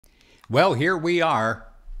Well, here we are.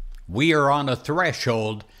 We are on a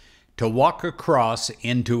threshold to walk across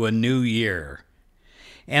into a new year.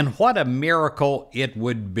 And what a miracle it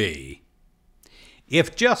would be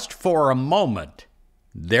if just for a moment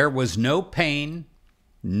there was no pain,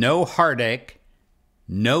 no heartache,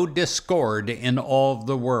 no discord in all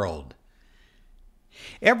the world.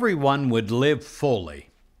 Everyone would live fully,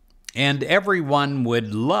 and everyone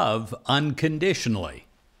would love unconditionally.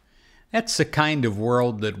 That's the kind of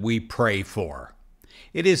world that we pray for.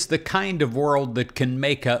 It is the kind of world that can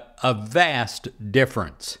make a vast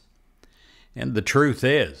difference. And the truth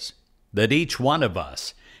is that each one of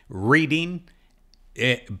us reading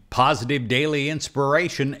positive daily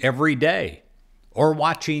inspiration every day or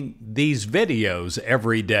watching these videos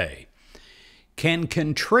every day can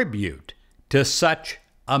contribute to such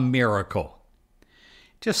a miracle.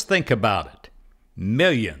 Just think about it.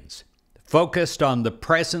 Millions focused on the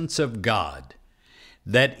presence of God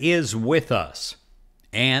that is with us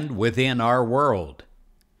and within our world.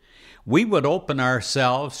 We would open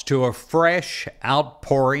ourselves to a fresh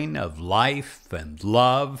outpouring of life and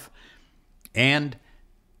love and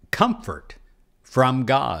comfort from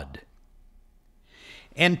God.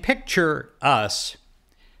 And picture us,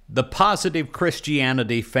 the Positive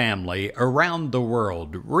Christianity family around the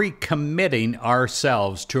world, recommitting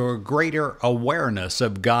ourselves to a greater awareness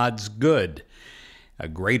of God's good, a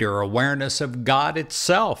greater awareness of God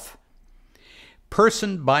itself.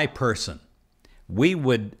 Person by person, we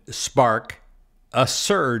would spark a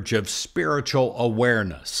surge of spiritual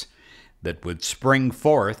awareness that would spring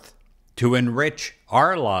forth to enrich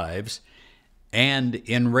our lives and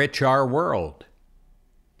enrich our world.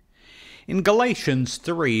 In Galatians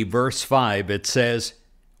 3, verse 5, it says,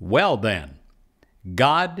 "Well then,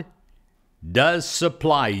 God does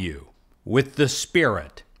supply you with the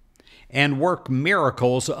Spirit and work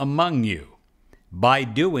miracles among you by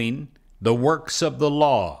doing the works of the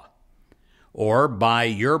law, or by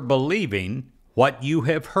your believing what you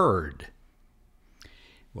have heard."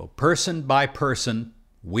 Well, person by person,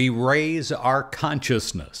 we raise our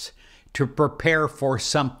consciousness to prepare for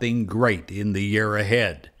something great in the year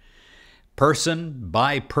ahead. Person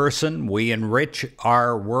by person, we enrich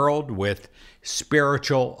our world with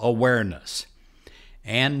spiritual awareness.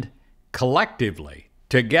 And collectively,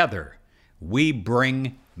 together, we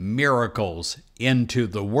bring miracles into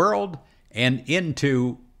the world and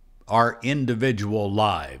into our individual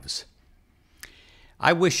lives.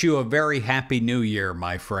 I wish you a very happy new year,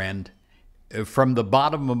 my friend. From the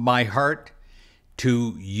bottom of my heart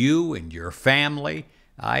to you and your family,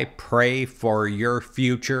 I pray for your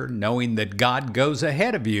future, knowing that God goes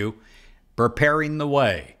ahead of you, preparing the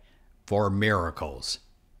way for miracles.